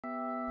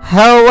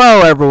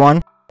Hello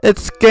everyone,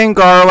 it's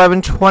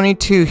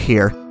Gengar1122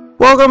 here.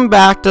 Welcome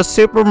back to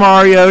Super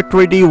Mario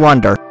 3D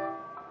Wonder.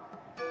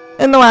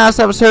 In the last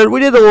episode,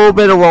 we did a little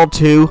bit of World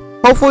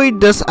 2. Hopefully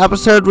this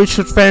episode we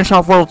should finish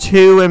off World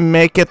 2 and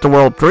make it to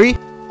World 3.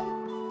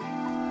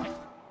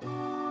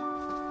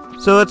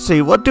 So let's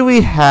see, what do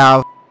we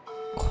have?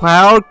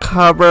 Cloud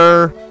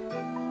cover,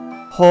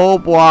 whole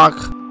block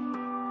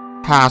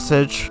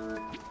passage.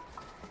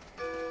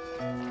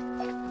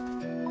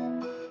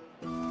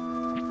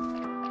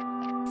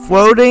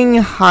 Floating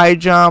high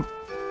jump,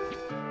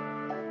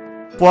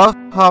 fluff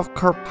puff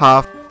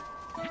kerpuff,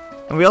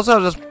 and we also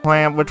have this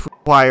plant which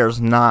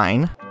requires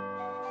 9.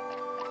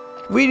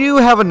 We do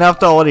have enough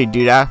to already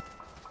do that.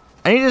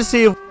 I need to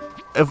see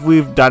if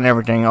we've done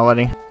everything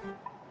already.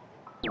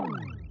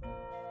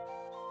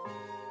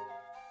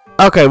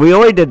 Okay, we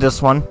already did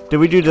this one. Did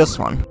we do this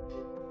one?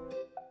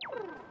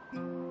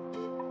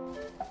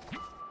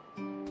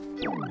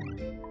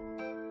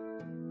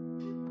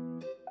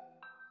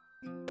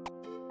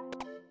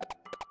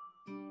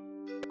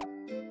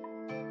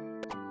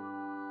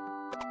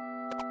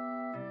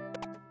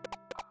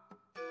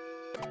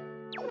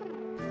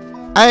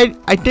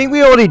 I think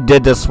we already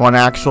did this one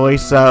actually,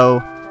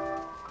 so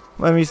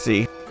let me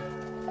see.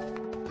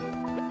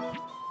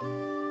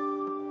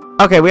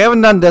 Okay, we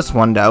haven't done this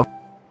one though.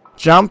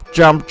 Jump,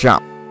 jump,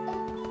 jump.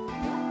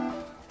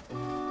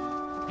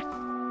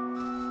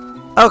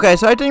 Okay,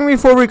 so I think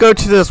before we go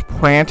to this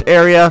plant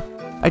area,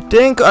 I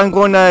think I'm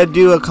going to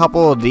do a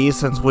couple of these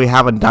since we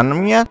haven't done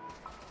them yet.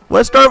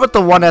 Let's start with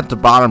the one at the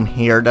bottom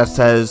here that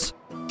says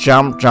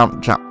jump,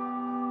 jump, jump.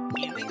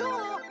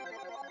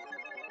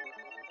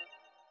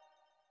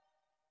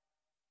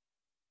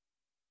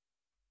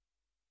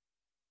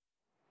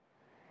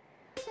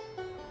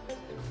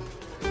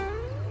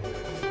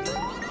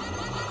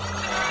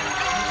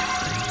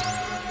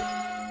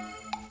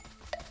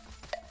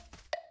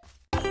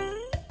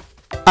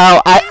 Oh,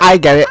 I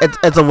get it.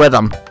 It's a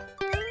rhythm.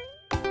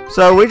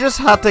 So we just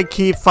have to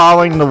keep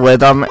following the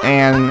rhythm,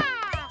 and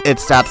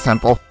it's that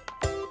simple.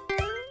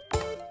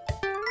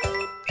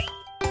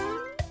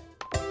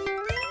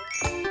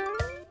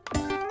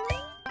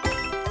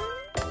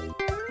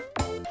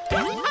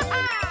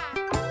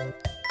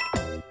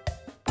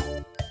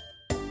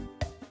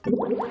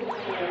 What?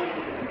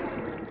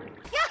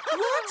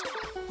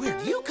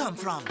 Where'd you come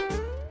from?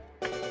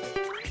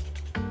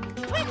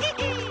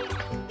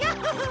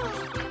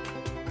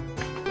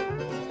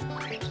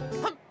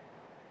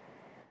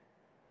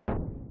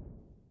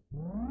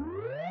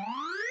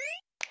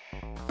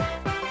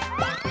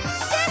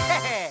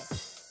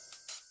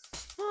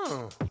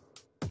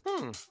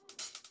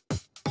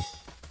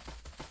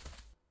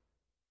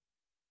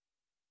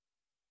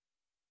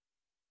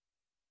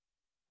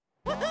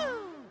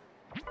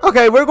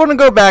 Okay, we're going to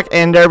go back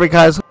in there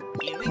because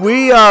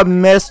we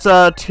missed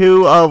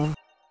 2 of,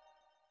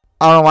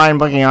 I don't know why I'm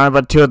blinking on it,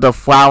 but 2 of the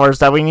flowers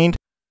that we need.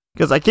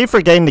 Because I keep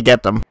forgetting to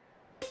get them.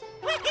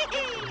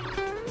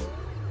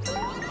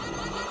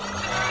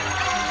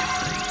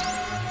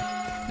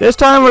 This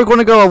time we're going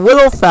to go a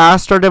little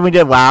faster than we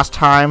did last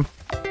time.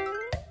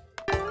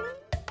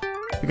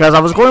 Because I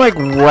was going like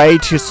way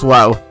too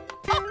slow.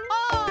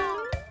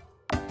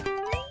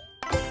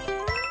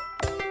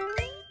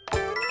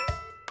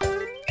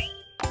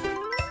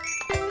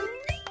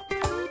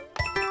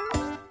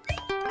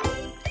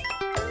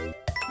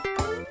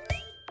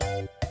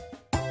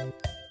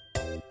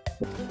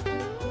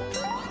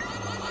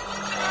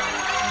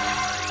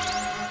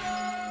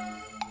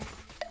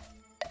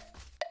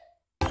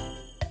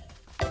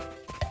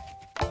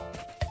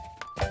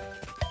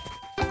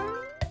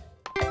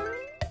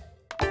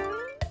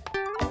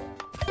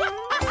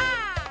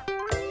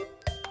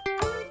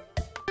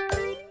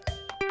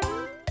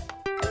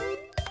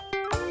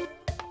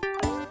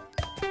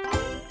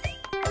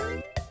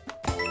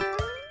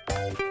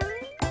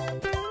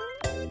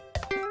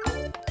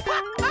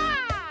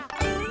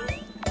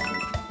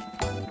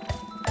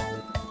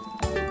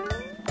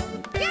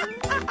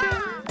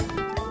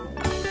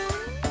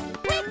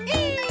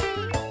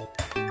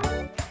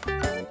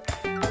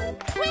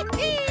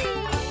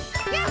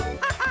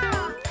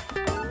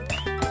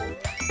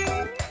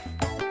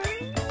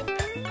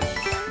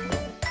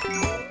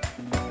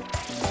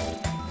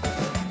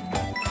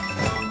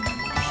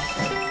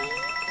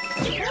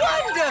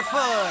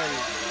 Wonderful!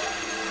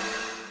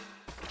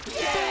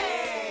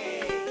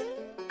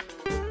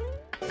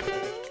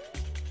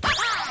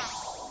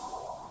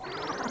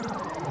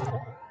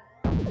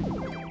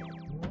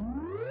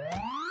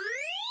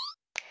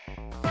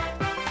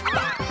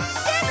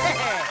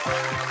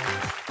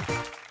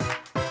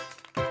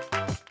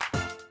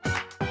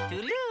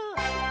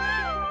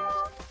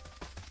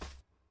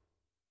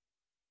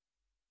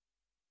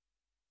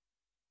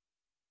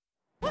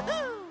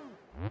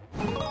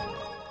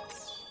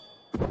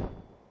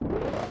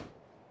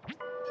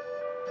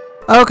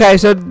 Okay,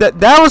 so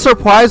that was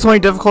surprisingly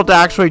difficult to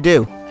actually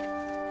do.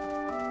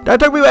 That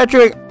took me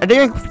actually, I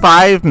think,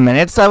 5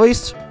 minutes at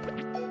least.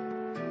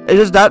 It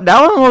just that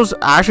one was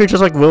actually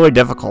just like really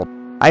difficult.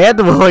 I had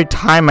to really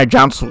time my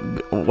jumps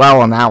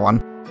well on that one.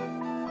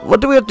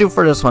 What do we have to do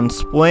for this one?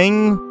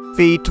 Spring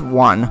Feet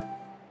 1.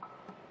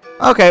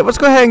 Okay, let's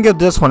go ahead and give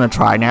this one a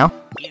try now.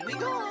 Here we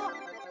go.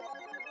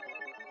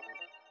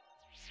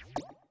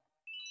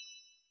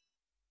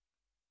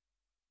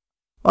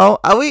 Well,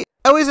 at least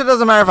it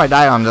doesn't matter if I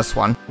die on this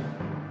one.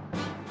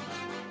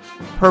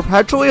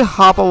 Perpetually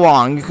hop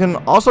along. You can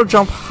also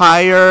jump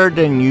higher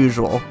than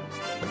usual.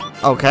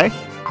 Okay.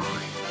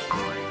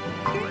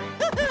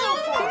 Go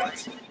for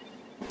it.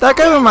 That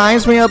kind of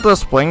reminds me of the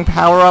spring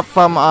power-up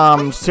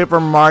from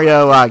Super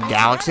Mario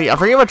Galaxy. I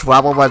forget which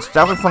level, but it's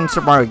definitely from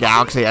Super Mario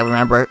Galaxy, I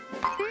remember it.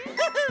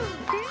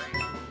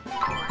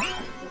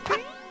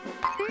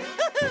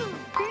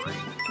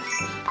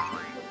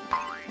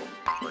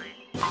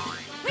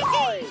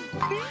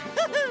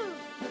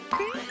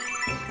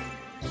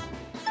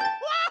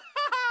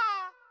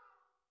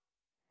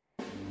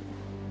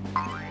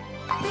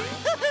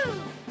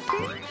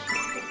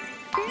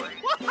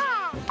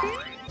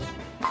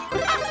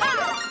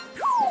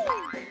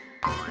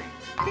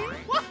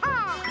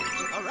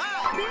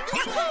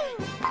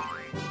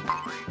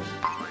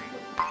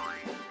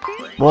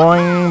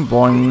 Boing,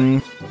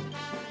 boing.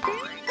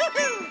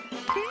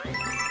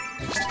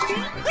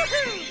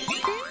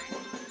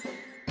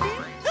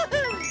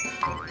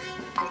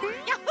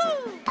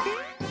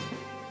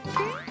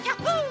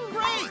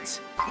 Great.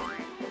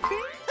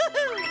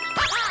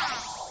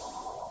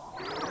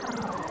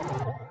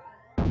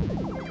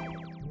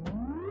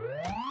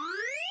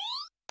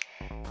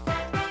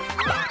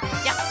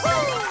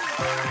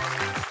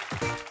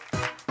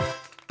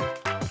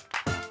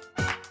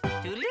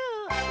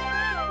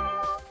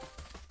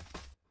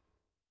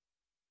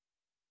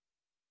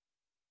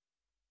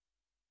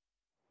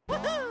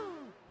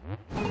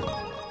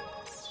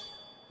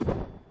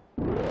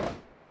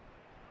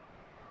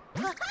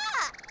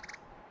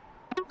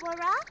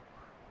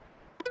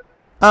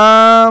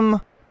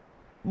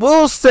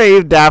 We'll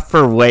save that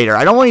for later.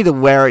 I don't want you to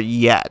wear it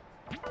yet.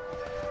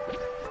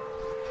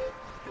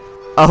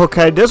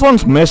 Okay, this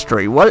one's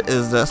mystery. What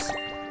is this?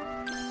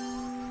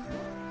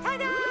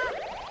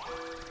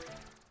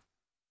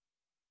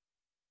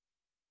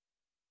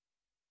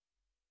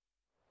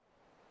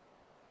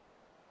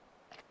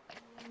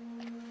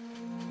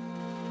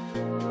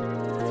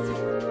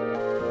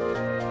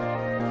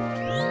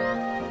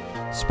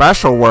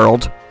 Special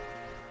World.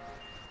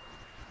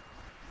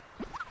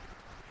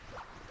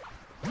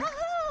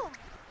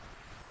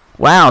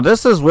 Wow,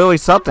 this is really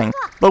something.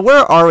 But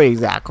where are we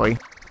exactly?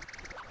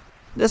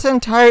 This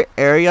entire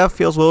area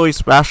feels really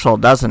special,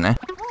 doesn't it?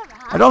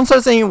 I don't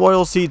sense any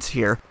royal seeds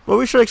here, but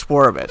we should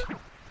explore a bit.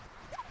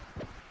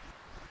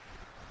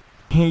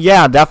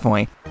 Yeah,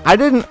 definitely. I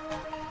didn't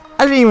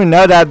even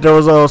know that there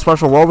was a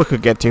special world we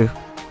could get to.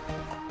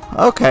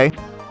 Okay.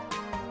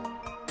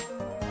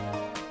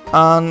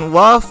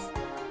 Fluff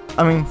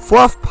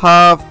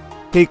Puff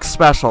Peak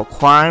Special.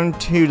 Climb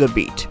to the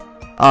beat.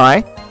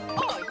 Alright.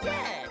 Oh,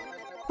 yeah.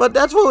 But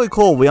that's really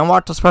cool. We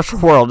unlocked a special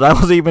world. I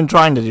wasn't even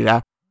trying to do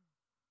that.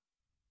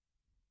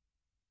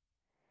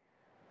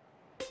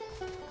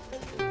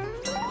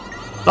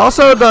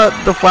 Also,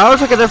 the flowers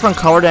look a different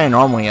color than it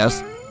normally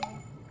is.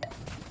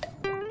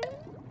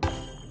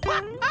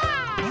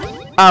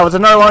 Oh, it's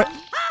another one.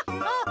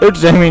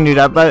 Oops, didn't mean to do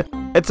that, but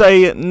it's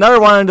another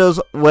one of those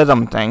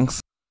rhythm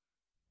things.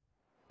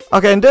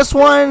 Okay, and this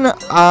one,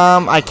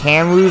 I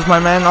can lose my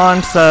men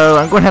on, so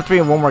I'm going to have to be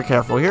a little more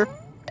careful here.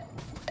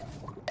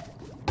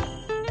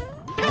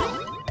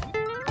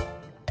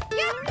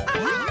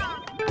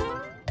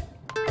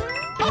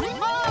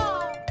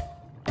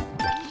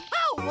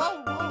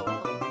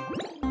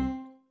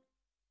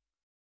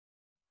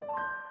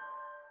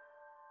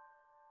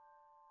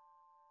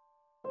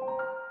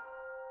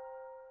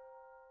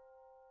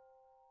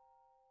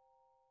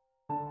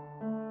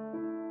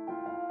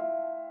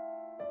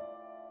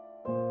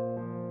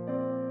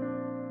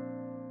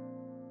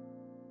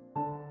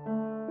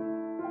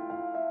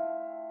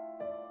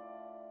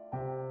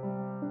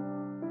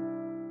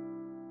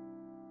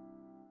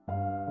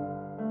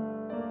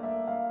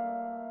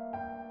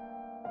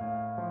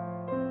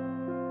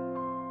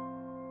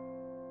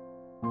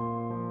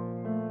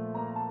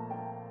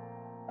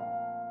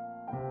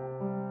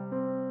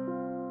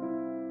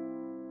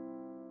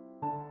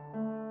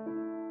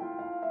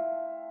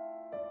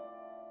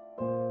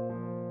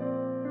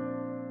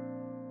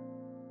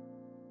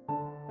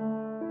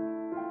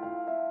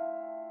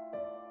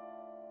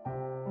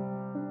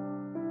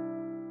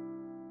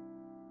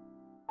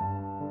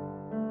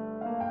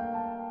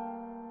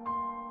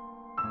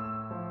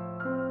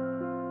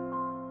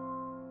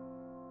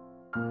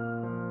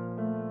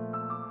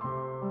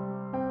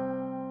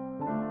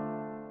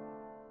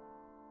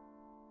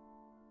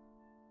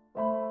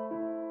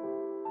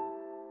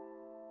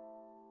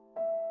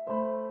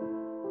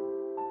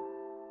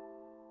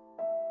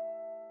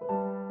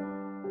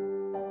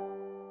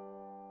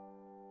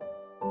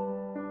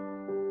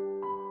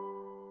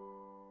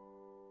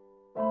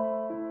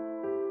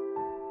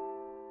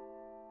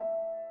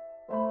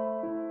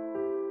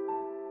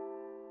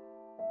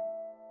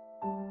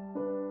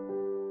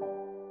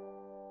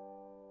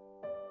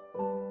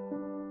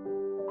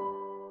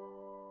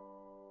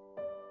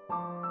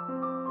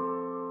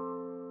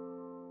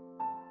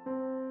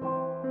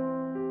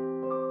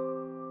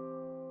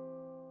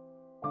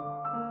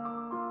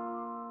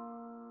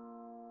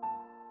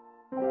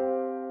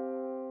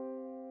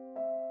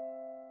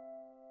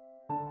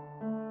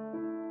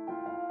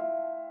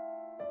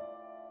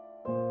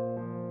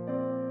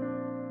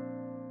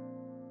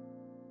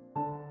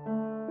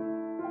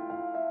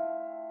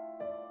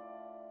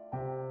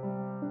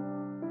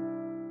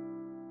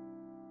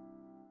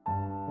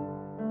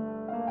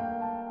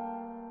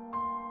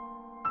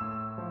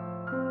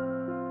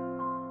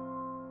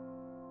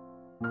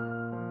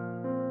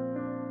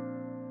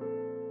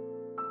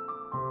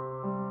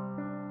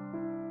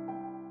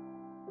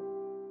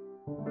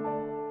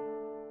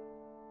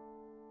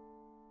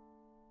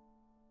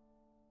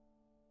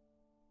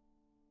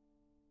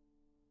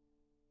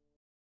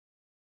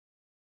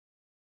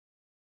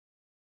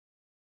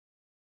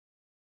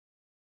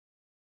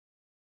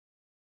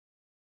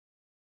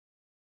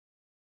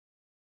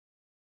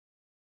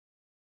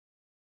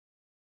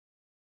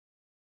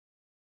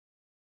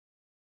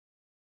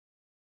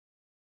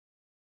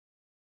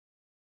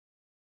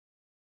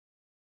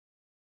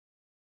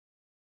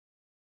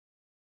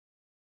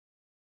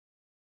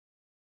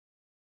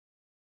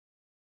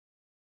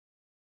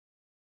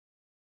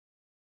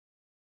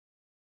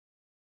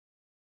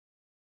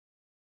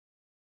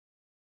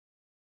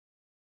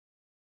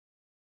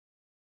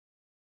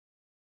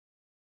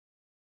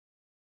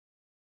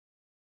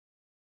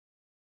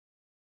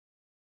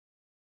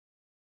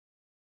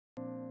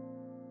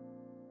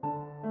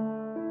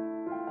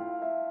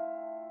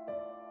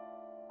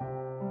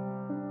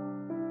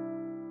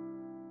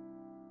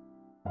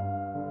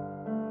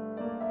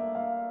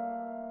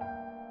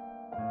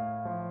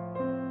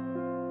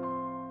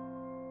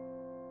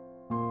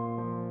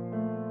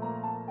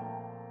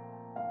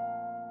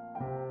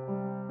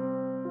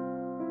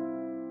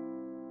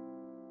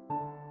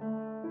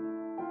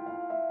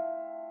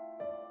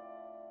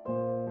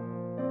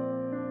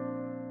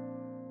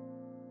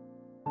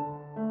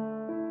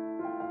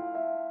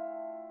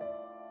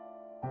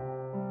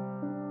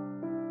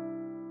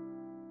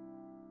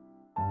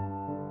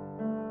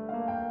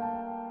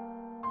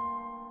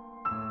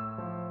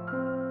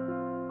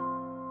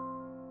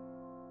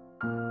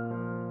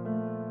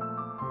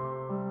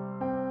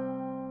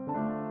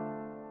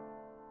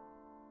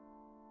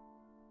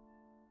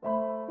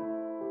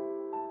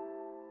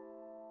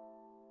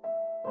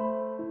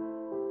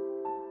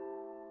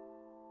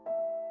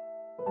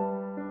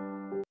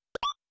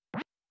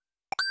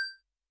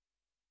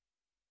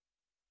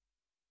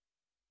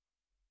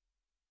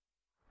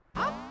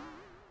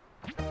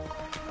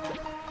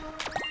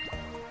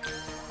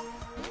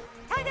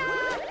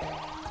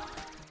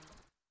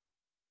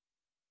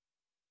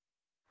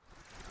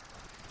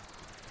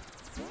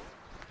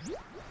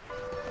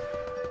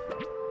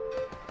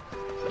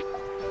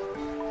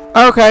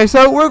 Okay,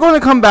 so we're going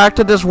to come back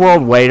to this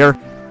world later.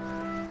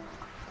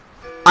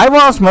 I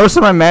lost most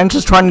of my men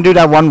just trying to do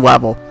that one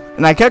level.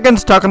 And I kept getting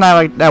stuck on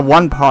that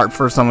one part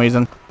for some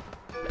reason.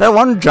 That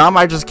one jump,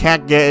 I just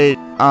can't get it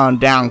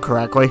down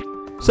correctly.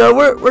 So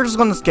we're just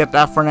going to skip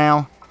that for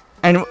now.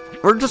 And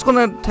we're just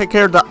going to take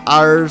care of the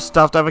other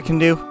stuff that we can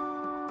do.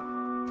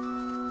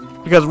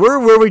 Because we're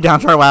really down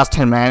to our last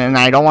 10 men, and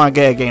I don't want to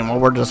get a game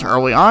over just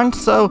early on.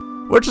 So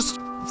we'll just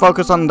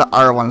focus on the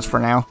other ones for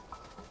now.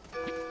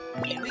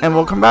 And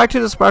we'll come back to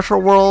the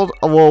special world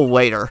a little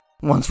later,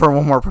 once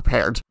we're more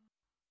prepared.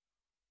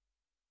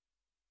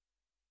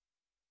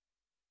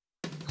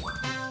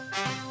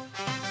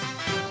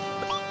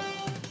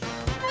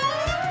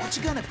 What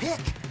you gonna pick?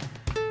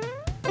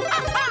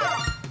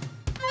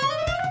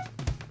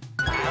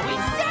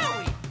 Wowie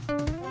zowie!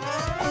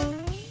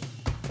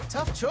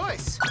 Tough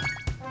choice.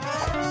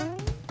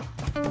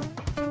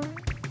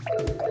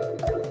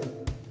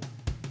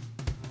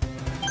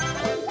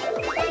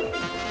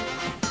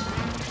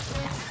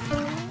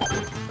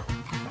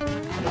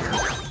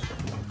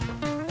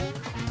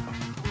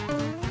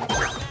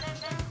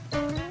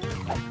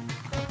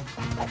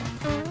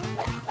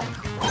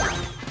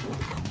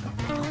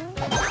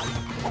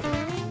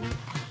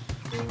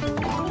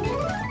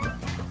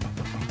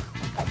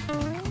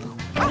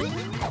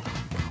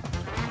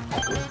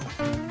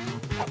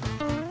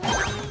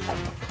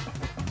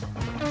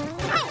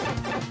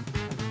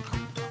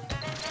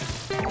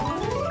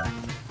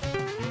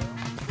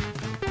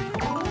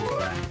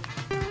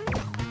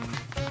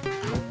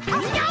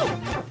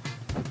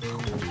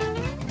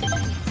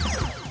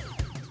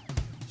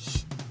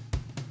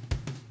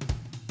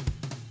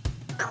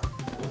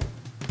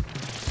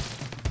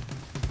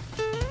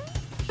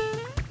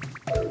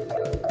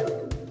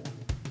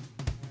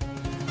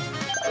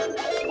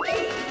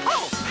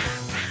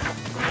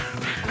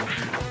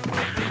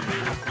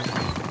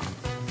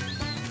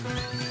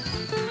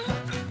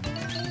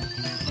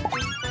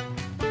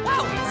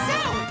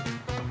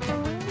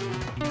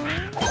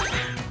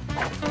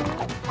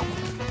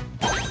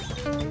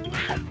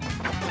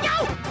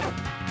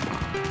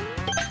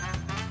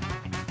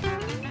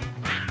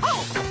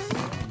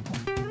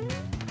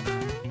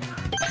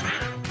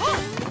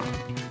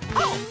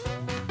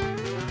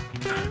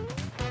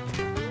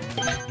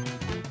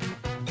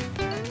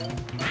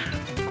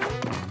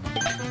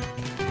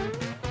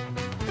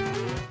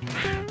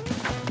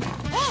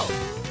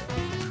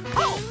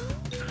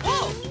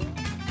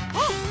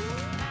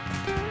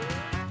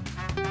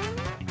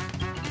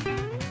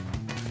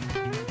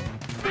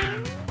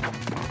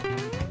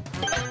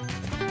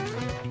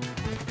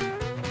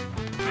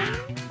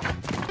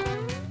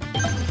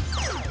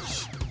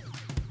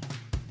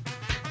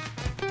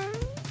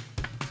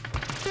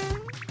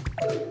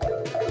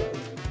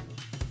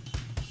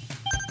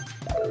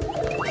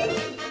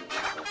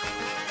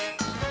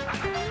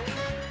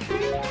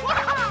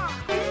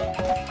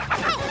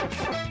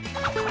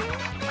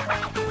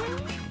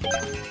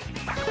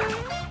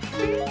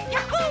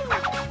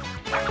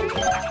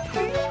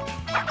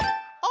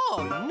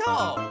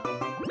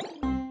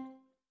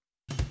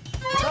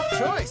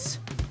 Choice.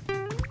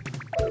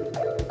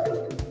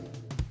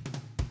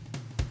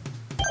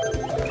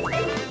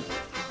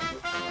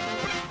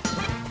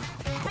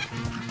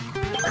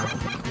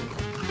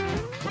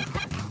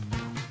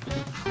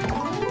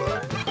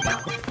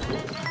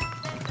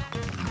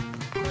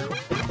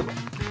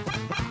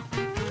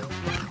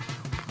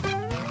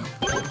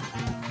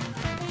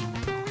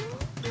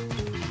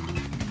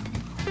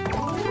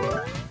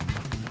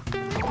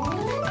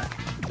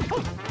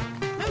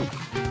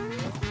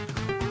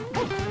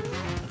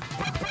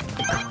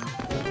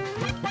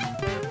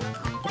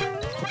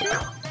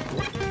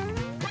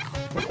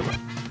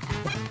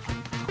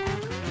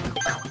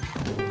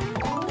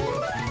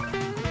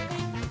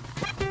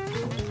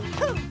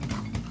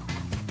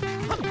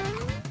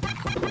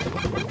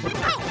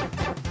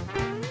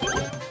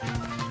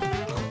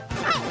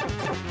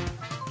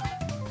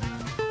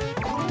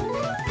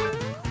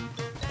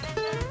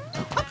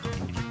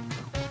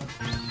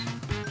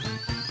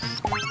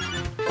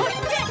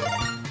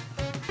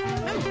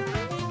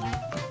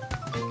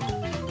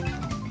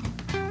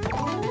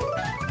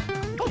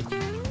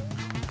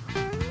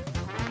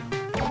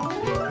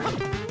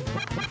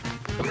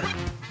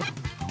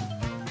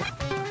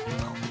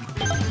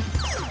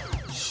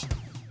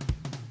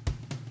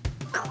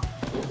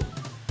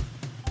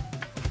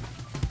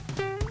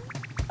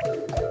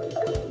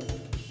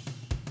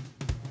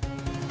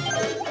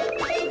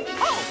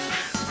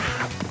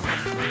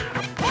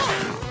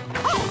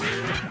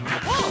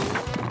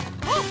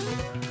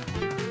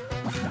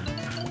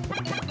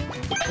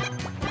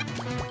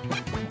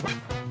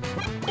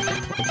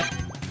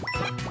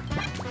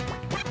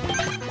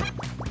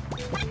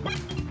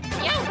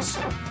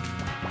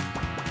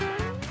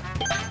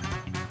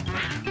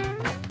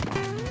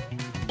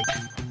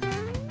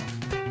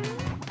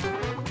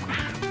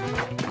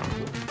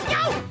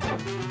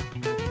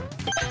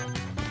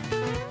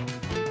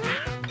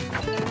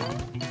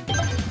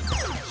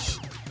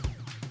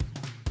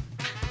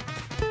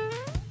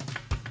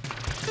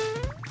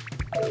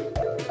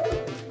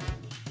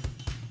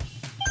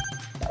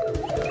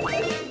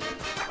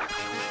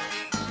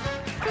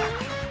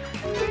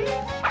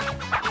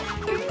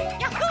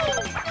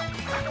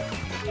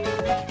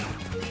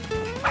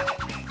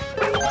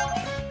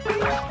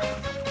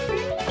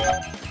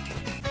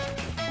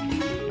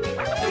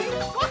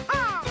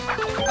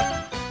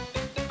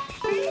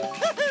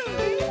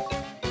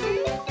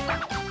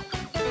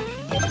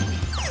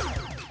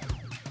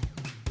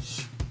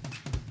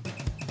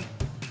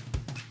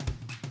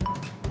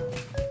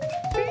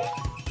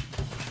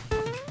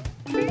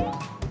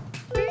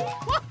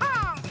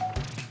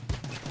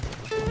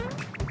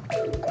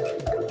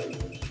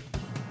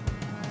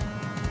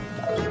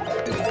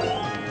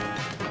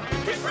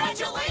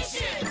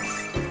 Congratulations!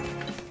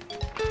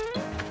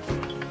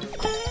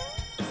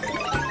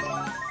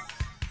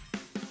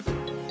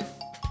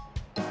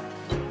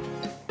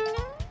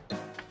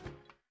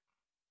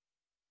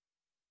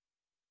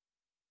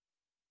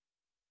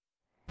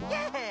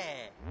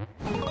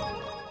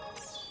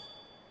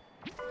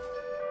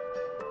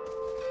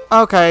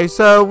 Okay,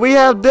 so we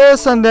have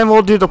this, and then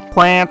we'll do the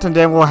plant, and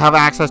then we'll have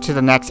access to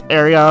the next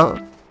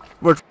area.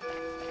 Which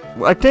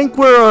I think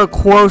we're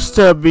close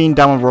to being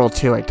done with World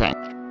 2, I think.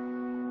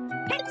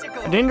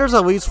 I think there's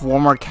at least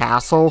one more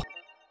castle.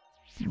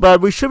 But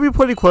we should be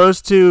pretty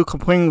close to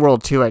completing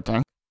World 2, I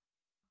think.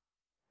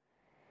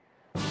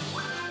 Go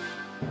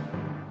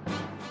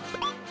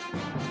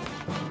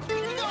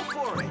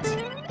for it!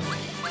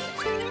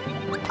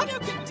 You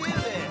can do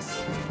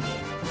this!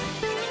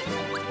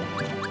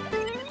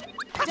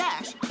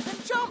 Dash, then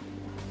jump!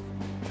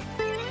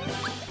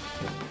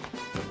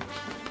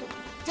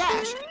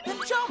 Dash, then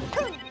jump!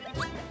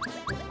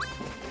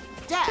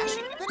 Dash,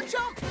 then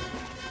jump!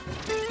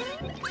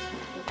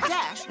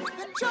 Dash,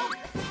 then jump!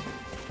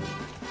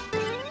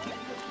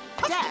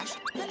 Dash,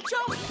 then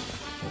jump!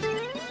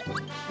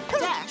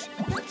 Dash,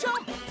 then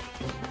jump!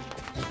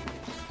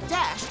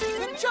 Dash,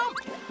 then jump!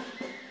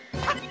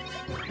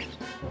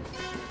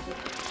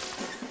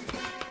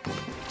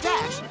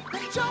 Dash,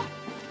 then jump!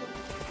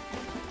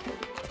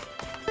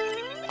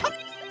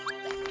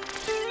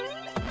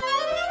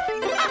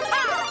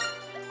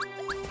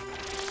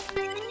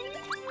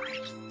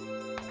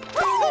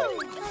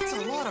 That's a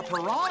lot of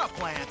piranha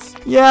plants.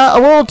 Yeah, a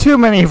little too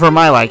many for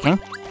my liking.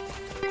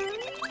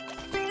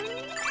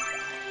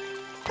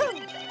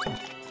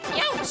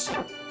 Ouch!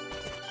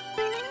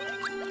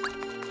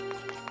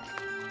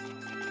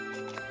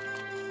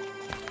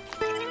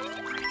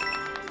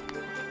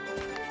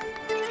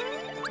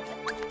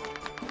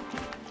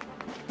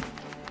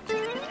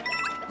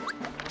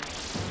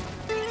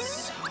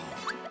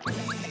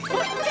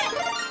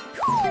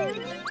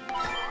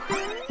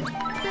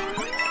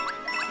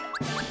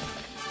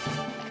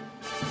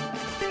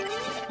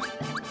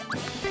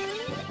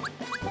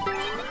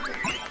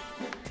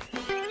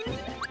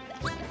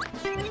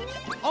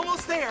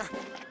 Almost there.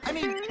 I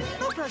mean,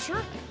 no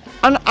pressure.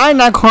 I'm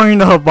not going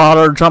to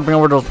bother jumping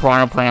over those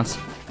piranha plants.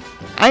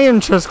 I am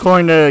just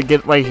going to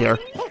get right here.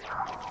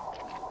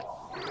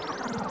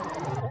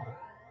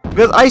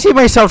 Because I see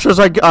myself just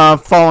like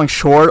falling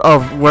short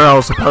of where I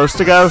was supposed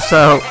to go,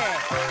 so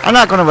I'm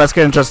not going to risk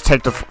it and just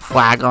take the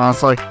flag,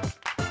 honestly.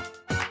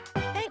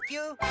 Thank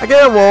you. I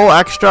get a little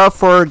extra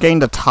for getting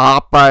the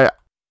top, but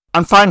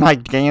I'm fine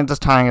like getting it this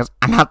time because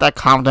I'm not that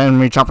confident in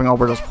me jumping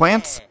over those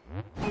plants.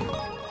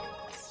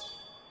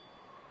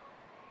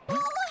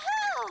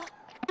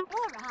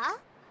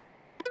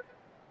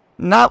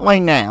 Not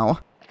right now.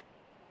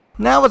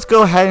 Now let's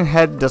go ahead and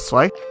head this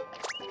way.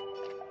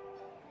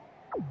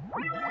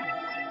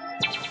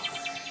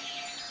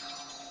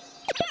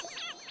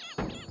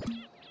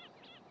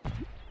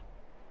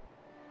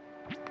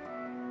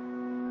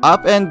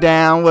 Up and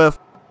down with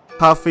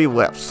puffy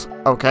lips.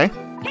 Okay.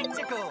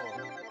 Pentacle.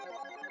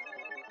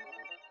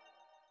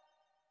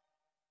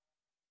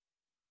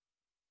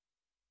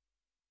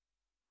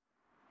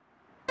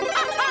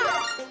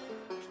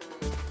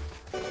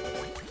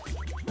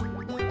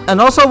 And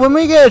also, when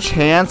we get a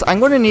chance, I'm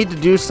going to need to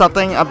do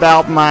something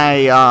about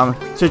my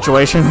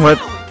situation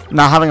with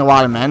not having a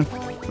lot of men.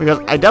 Because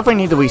I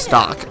definitely need to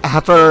restock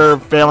after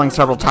failing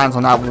several times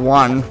on that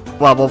one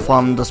level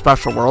from the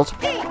special world.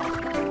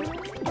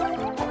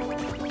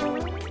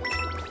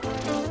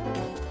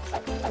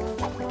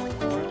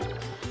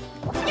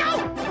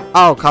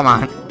 Oh, come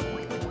on.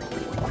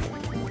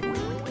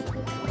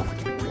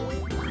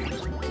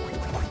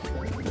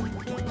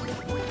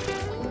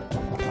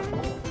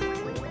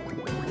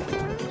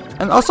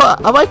 And also,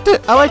 I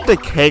like the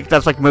cake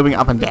that's like moving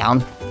up and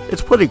down.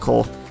 It's pretty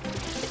cool.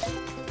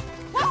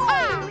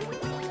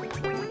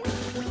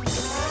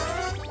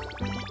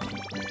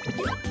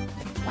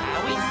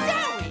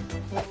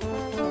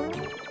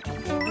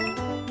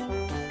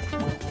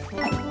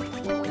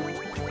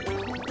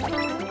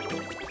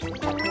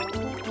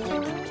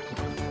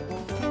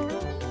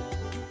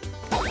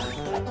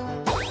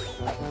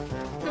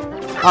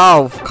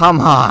 Oh,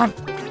 come on.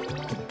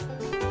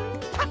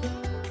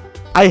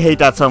 I hate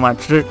that so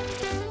much.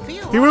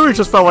 He really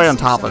just fell right on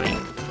top of me.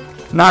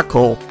 Not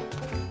cool.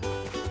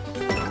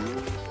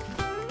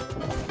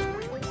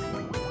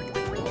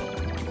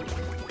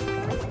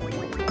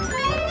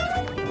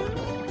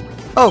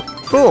 Oh,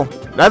 cool.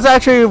 That's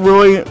actually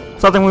really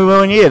something we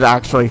really needed,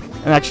 actually.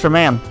 An extra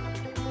man.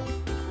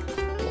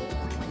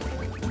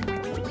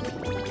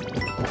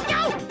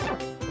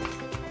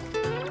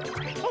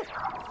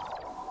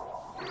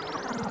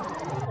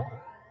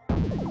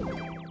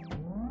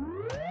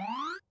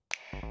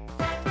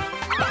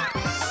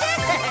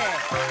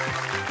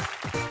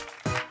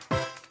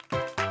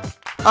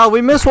 Oh,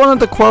 we missed one of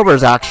the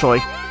Quovers, actually.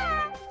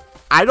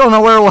 I don't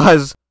know where it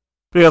was,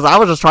 because I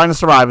was just trying to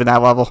survive in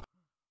that level.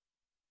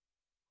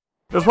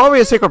 There's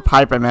probably a secret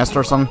pipe I missed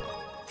or something.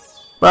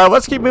 But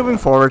let's keep moving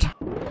forward.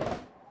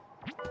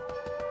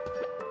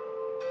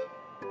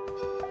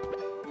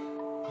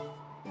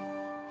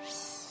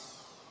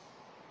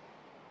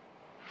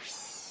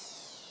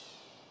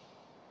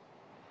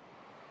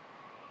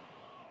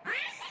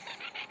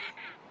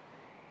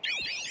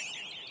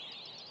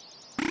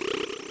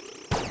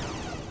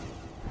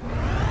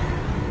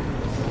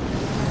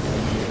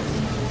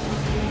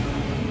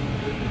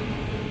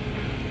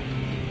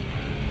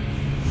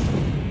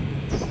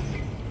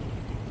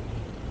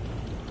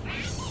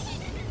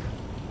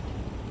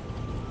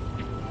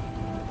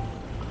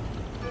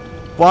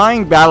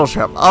 Flying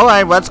battleship.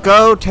 Alright, let's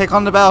go take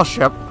on the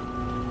battleship.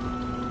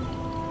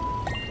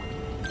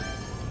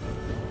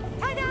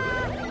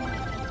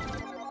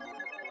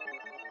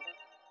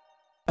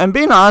 And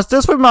being honest,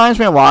 this reminds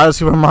me a lot of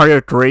Super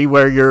Mario 3,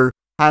 where you're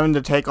having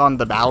to take on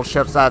the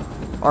battleships that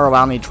are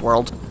around each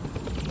world.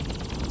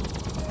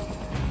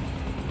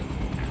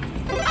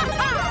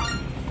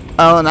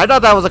 Oh, and I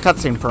thought that was a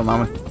cutscene for a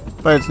moment,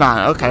 but it's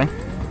not. Okay.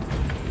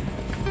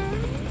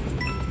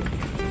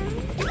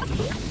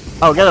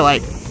 Oh, get away.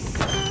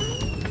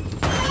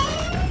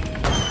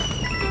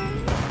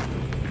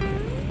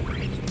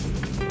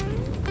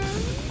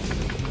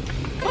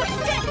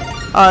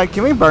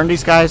 Can we burn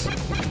these guys?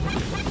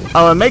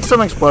 Oh, it makes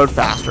them explode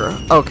faster.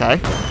 Okay.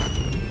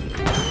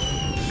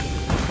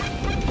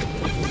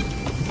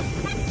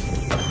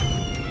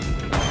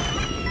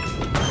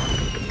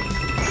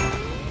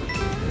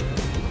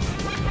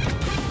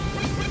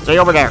 Stay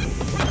over there.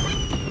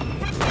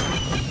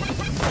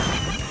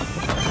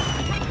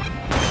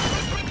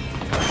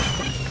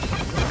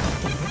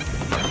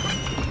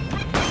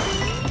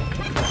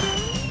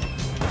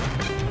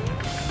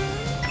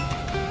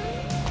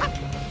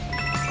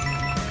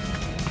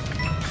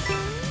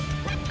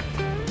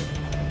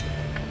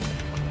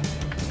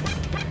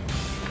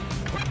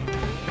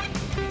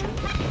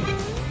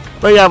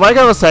 But yeah, like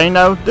I was saying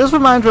though, this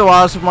reminds me a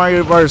lot of Super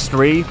Mario Bros.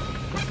 3,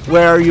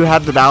 where you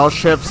had the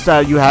battleships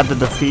that you had to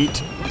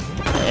defeat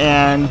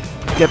and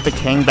get the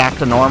king back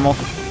to normal.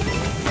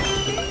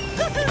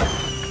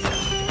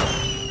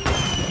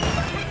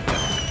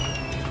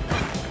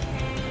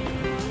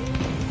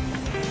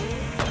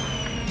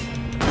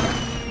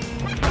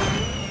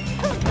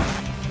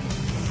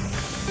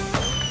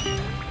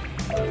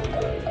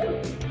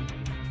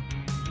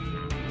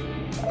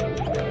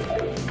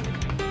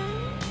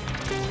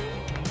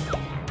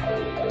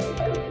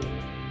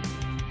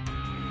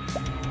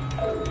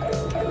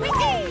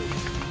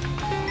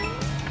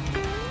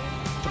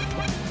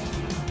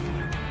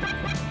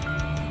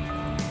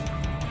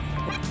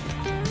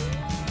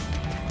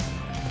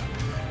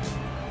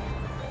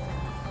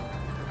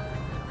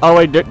 Oh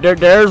wait,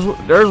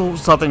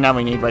 there's something that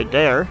we need right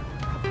there.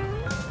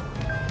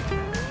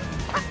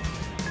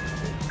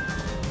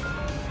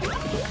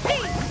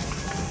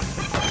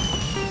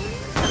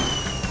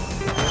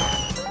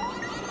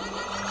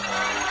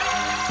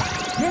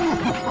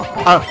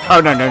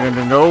 Oh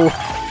no.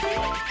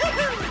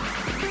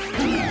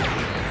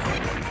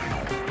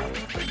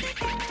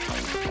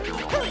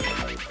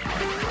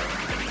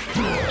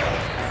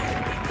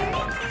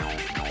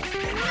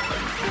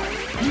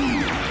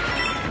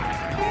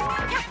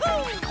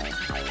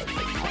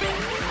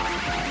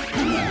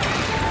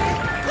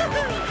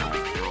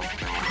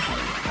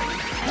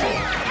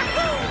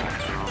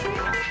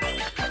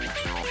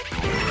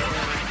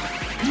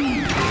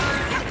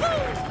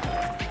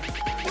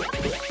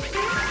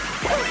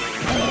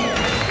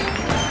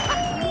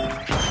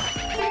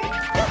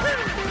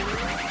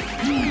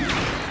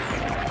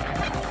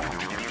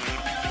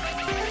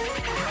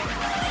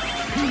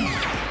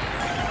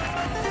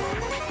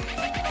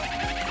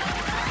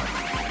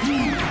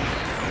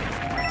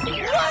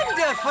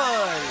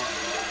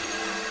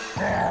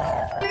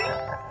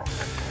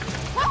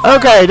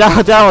 Okay,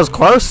 that was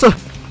close.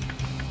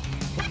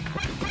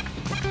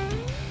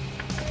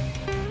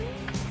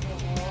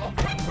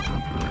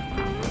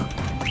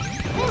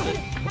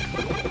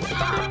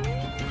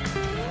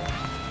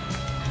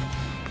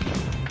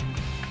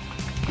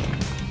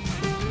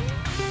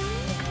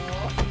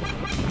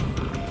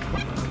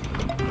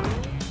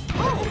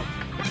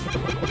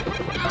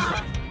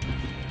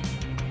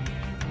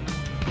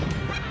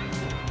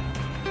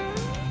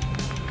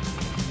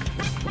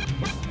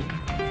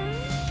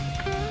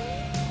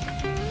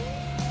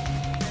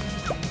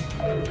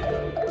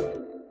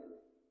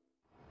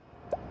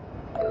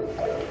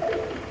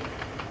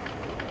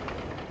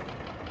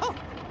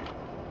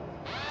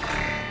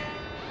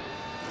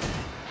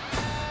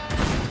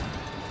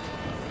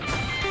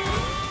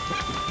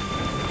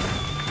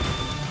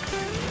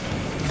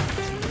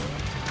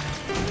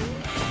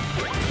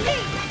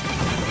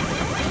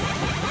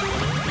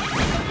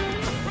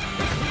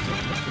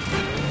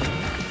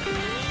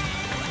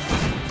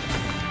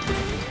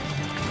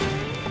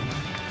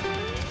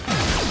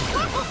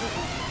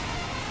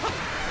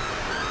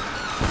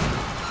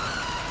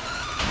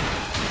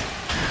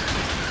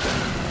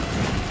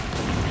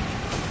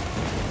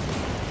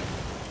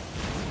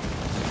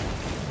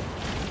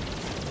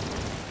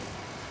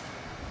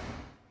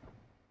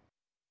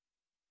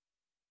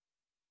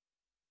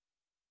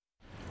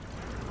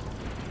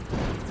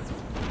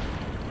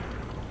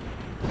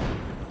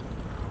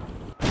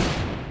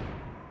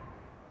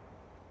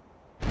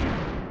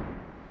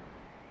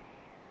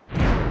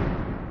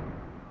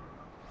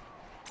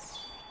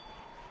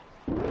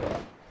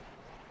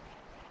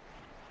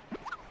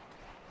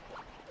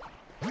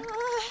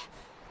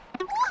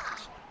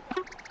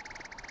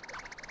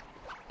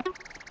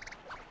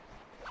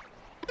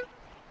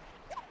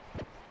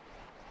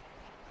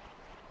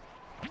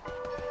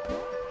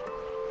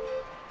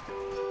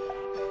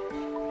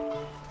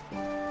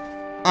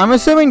 I'm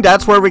assuming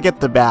that's where we get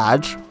the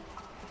badge.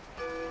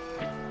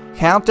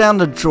 Countdown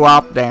to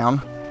drop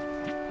down.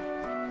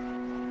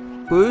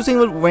 Boozing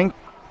with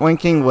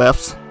winking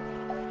whiffs.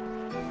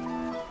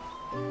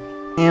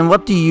 And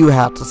what do you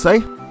have to say?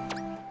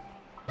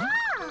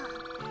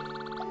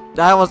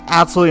 That was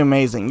absolutely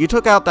amazing. You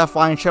took out that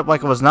flying ship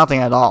like it was nothing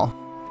at all.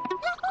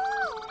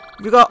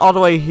 If you got all the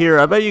way here,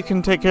 I bet you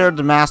can take care of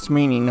the masked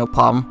meanie, no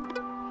problem.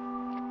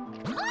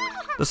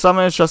 The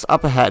summit is just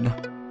up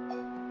ahead.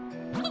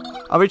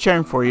 I'll be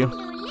cheering for you.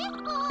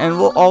 And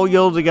we'll all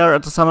yell together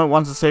at the summit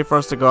once it's safe for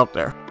us to go up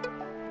there.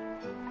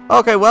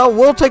 Okay, well,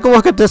 we'll take a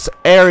look at this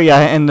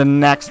area in the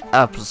next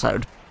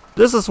episode.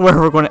 This is where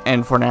we're going to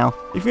end for now.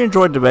 If you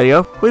enjoyed the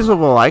video, please leave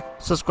a like,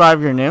 subscribe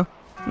if you're new.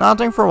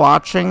 Thanks for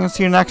watching, and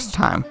see you next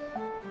time.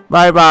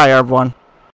 Bye bye, everyone.